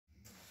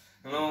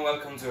Hello and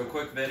welcome to a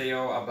quick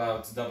video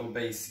about double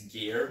bass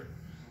gear.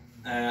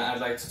 I'd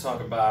like to talk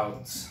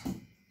about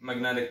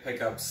magnetic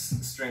pickups,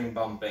 string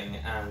bumping,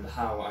 and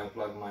how I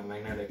plug my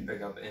magnetic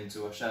pickup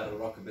into a Shadow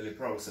Rockabilly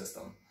Pro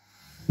system.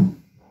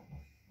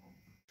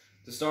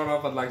 To start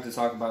off, I'd like to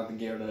talk about the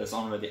gear that is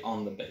already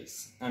on the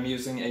bass. I'm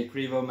using a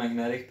Krivo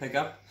magnetic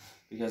pickup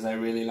because I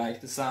really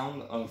like the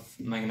sound of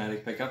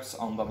magnetic pickups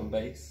on double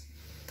bass.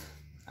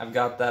 I've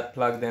got that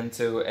plugged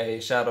into a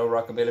Shadow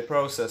Rockabilly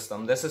Pro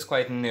system. This is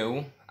quite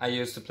new. I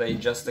used to play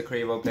just the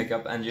Krivo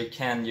pickup and you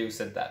can use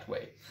it that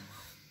way.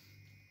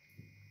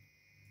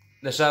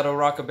 The Shadow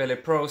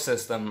Rockabilly Pro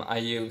system I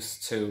use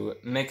to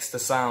mix the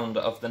sound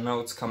of the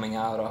notes coming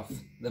out of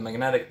the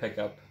magnetic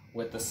pickup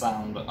with the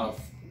sound of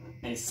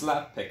a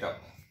slap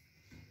pickup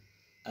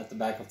at the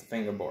back of the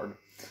fingerboard.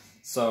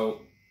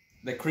 So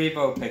the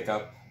Krivo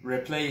pickup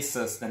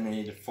replaces the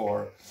need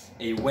for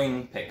a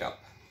wing pickup,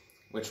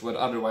 which would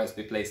otherwise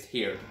be placed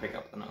here to pick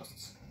up the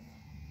notes.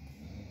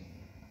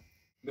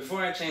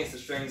 Before I change the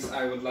strings,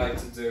 I would like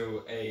to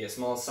do a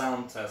small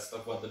sound test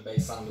of what the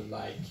bass sounded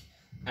like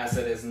as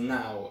it is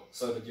now,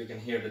 so that you can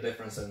hear the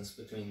differences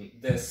between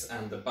this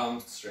and the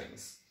bumped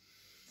strings.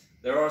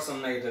 There are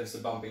some negatives to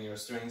bumping your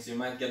strings. You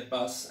might get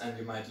buzz and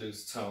you might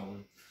lose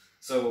tone.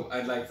 So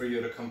I'd like for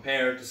you to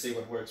compare to see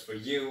what works for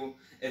you.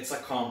 It's a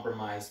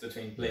compromise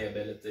between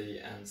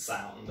playability and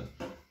sound.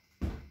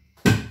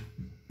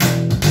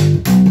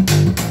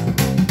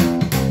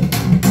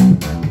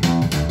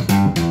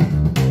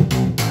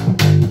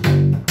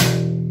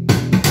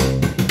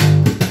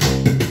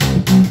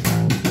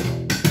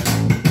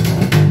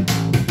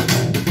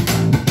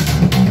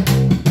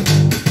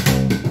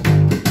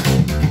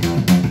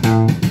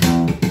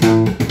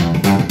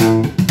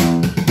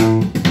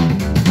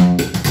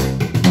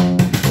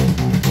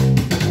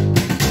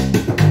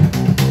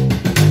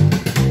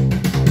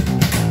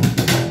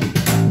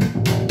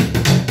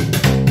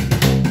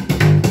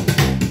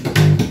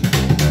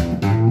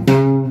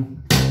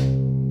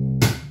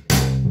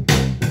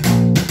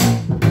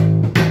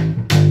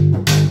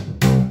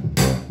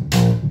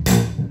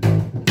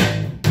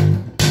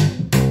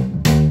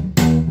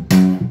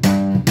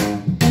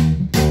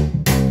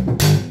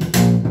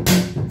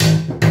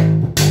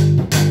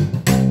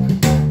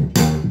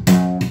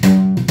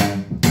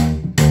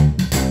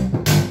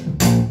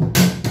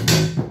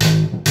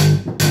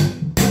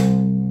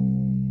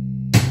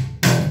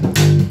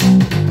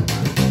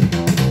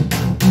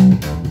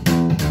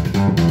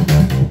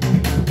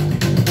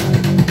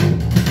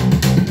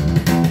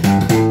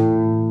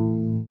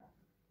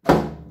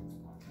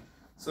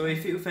 So a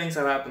few things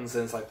have happened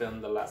since I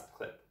filmed the last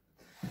clip.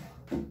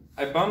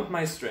 I bumped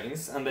my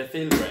strings and they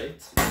feel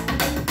great.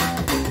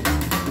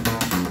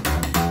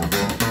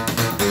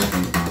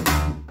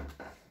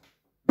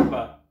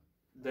 But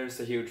there's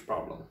a huge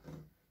problem.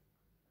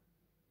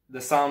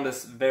 The sound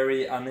is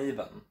very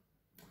uneven.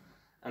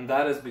 And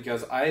that is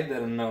because I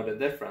didn't know the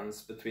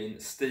difference between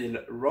steel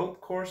rope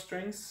core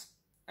strings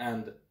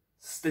and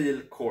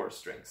steel core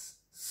strings.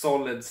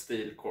 Solid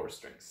steel core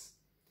strings.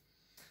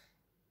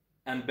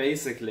 And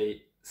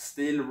basically,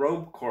 steel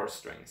rope core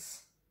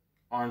strings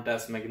aren't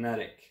as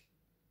magnetic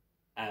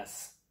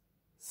as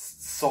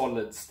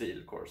solid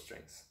steel core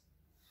strings.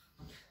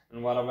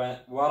 And what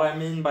I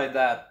mean by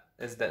that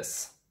is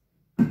this.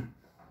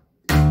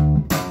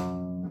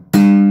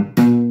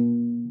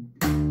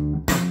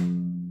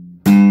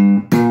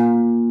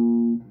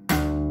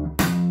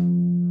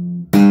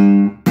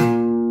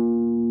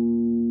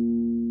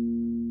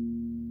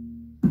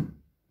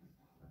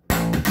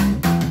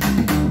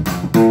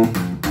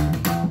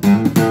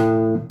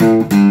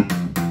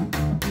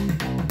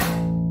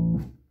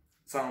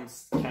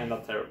 Sounds kind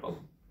of terrible.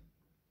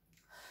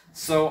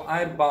 So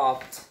I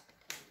bought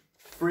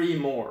 3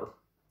 more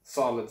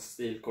solid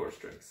steel core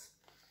strings.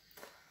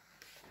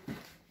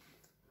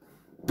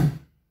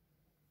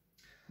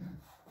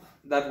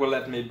 That will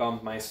let me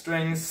bump my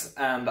strings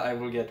and I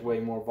will get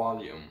way more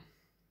volume.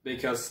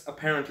 Because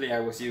apparently I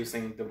was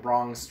using the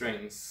wrong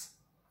strings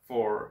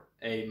for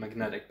a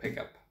magnetic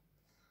pickup.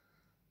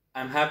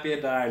 I'm happy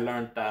that I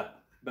learned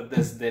that, but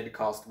this did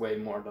cost way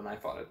more than I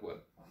thought it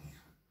would.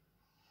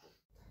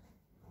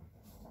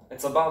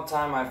 It's about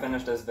time I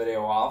finish this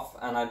video off,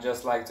 and I'd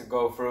just like to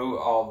go through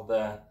all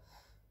the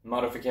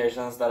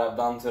modifications that I've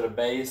done to the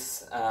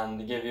bass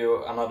and give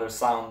you another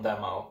sound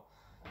demo.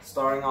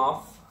 Starting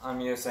off,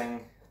 I'm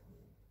using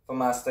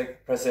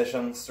Thomastik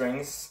Präzision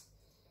strings.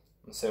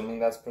 I'm assuming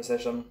that's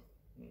precision.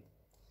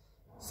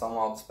 Some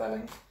odd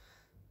spelling.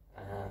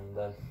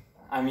 And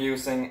I'm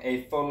using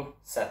a full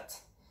set.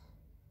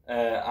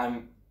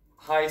 I'm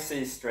high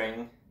C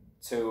string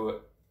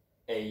to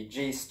a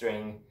G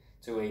string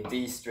to a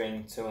D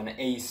string to an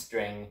A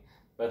string,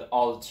 but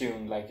all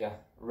tuned like a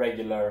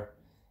regular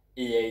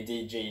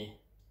EADG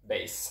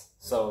bass.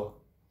 So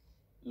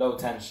low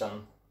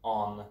tension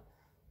on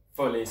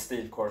fully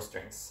steel core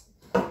strings.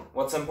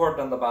 What's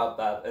important about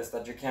that is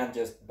that you can't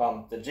just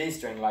bump the G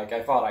string like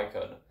I thought I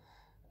could,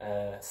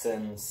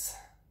 since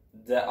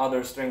the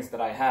other strings that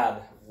I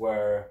had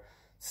were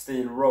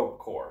steel rope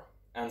core.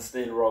 and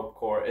steel rope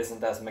core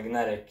isn't as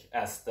magnetic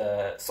as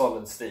the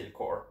solid steel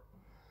core.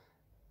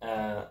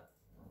 As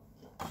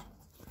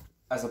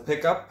a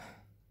pickup,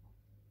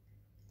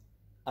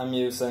 I'm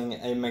using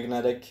a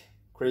magnetic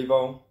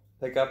Krivo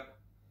pickup,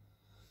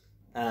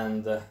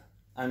 and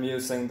I'm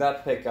using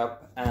that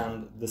pickup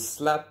and the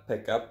slap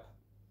pickup,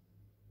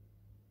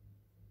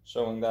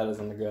 showing that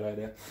isn't a good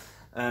idea,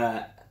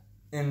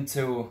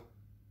 into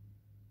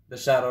the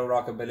Shadow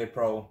Rockabilly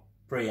Pro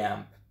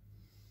preamp.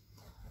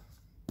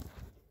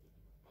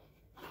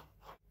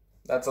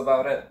 That's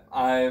about it.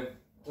 I've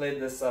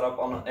played this setup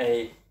on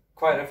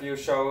quite a few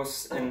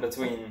shows in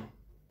between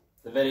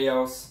the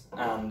videos,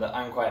 and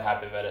I'm quite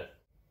happy with it.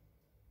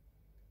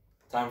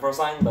 Time for a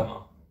sign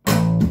demo.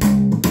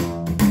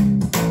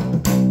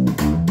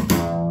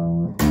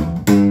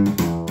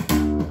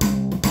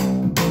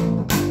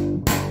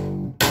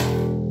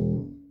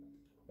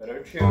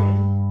 Better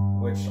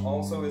tune, which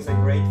also is a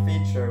great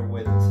feature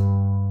with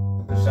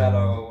the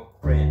Shadow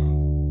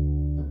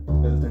preamp,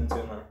 built-in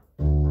tuner.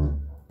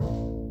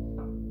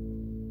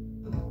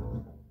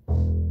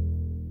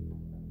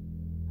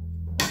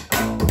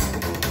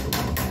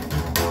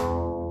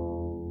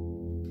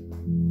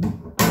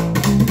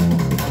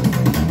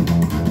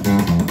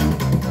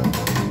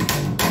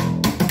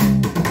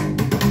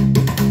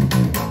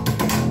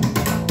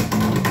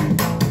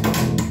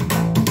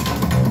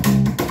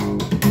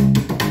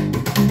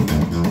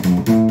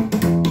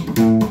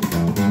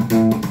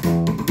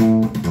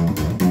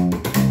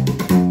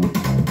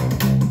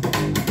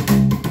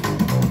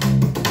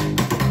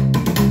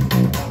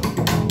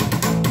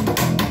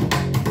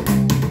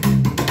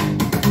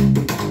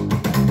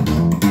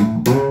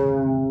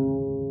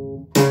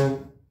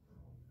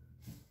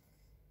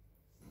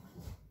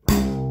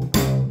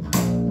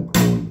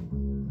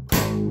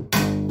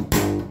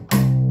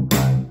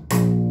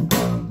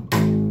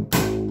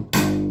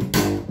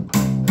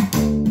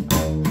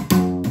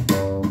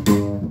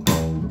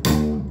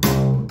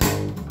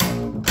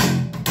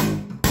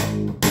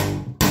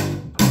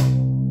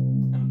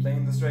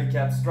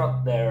 Cat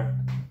strut there.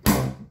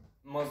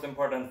 Most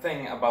important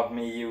thing about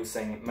me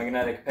using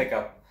magnetic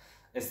pickup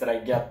is that I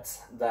get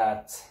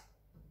that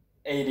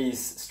 80s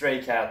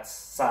Stray Cats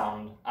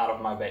sound out of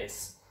my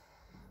bass,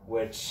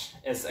 which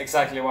is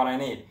exactly what I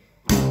need.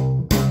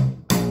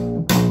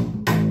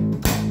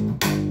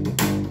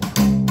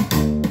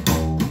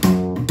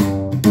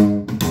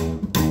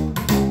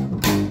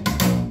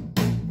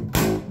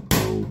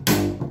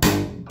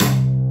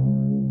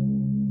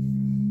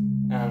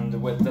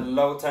 With the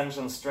low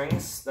tension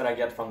strings that I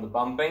get from the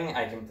bumping,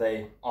 I can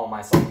play all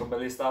my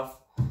psychobilly stuff.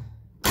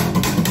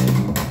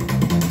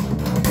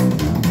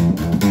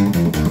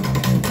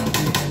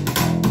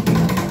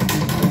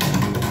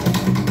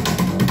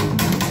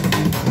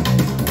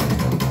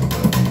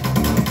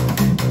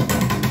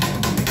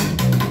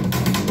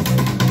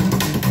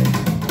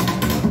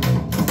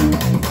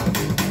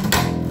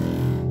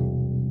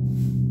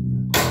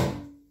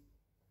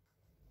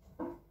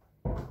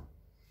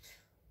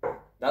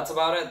 That's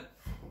about it.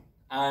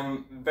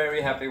 I'm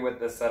very happy with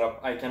this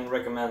setup. I can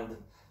recommend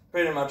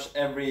pretty much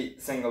every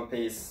single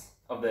piece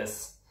of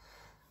this.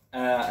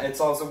 It's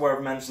also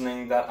worth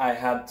mentioning that I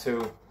had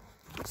to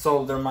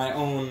solder my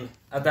own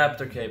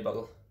adapter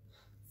cable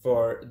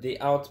for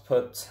the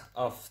output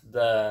of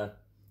the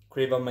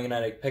Krivo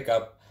magnetic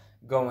pickup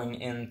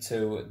going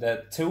into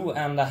the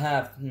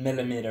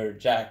 2.5mm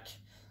jack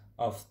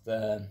of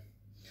the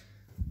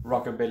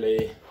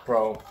Rockabilly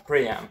Pro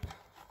preamp.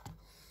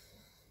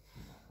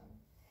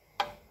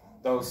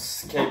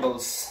 Those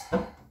cables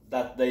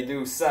that they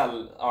do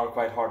sell are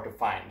quite hard to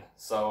find,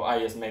 so I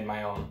just made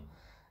my own.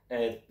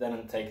 It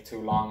didn't take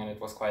too long and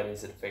it was quite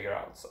easy to figure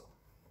out. So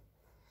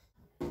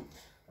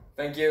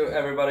thank you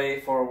everybody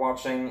for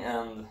watching,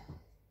 and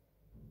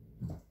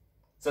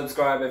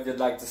subscribe if you'd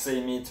like to see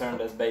me turn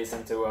this bass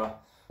into a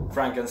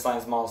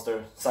Frankenstein's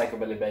monster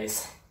psychobilly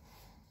bass.